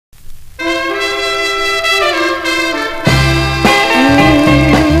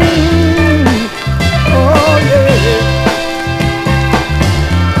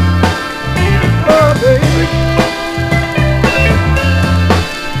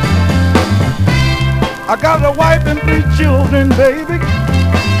I got a wife and 3 children, baby.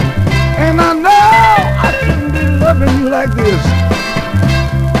 And I know I shouldn't be loving you like this.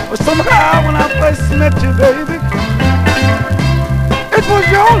 But somehow when I first met you, baby, it was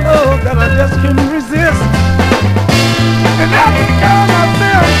your love that I just couldn't resist. And every time I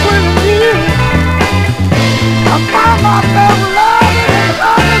feel with you, I find myself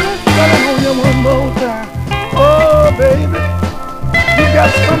loving on you one more time. Oh, baby, you got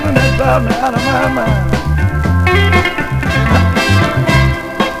something that drives me out of my mind.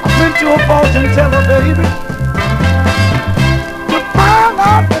 I went to a fortune teller, baby, to find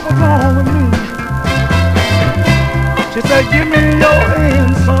out what was wrong with me. She said, give me your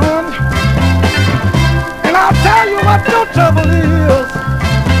hand, son, and I'll tell you what your trouble is.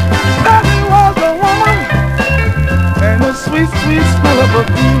 That he was a woman, and the sweet, sweet smell of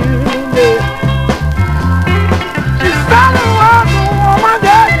perfume, yeah. She said he was a woman,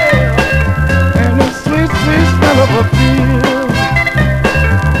 yeah, yeah, and the sweet, sweet smell of perfume.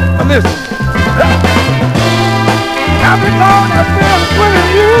 Now listen, every time I feel with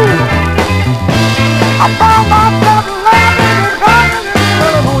you, I found myself laughing and crying and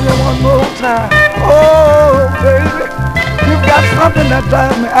telling on you one more time. Oh, baby, you got something that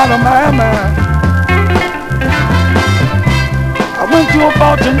drives me out of my mind. I went to a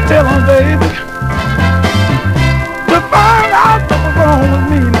fortune teller, baby, to find out what was wrong with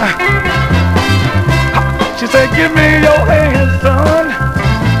me now. She said, give me your hand, son,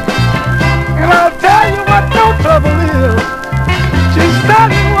 and I'll tell you what your trouble is. She said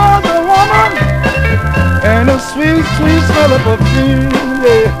he was a woman, and a sweet, sweet smell of perfume,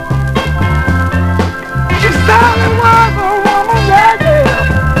 yeah.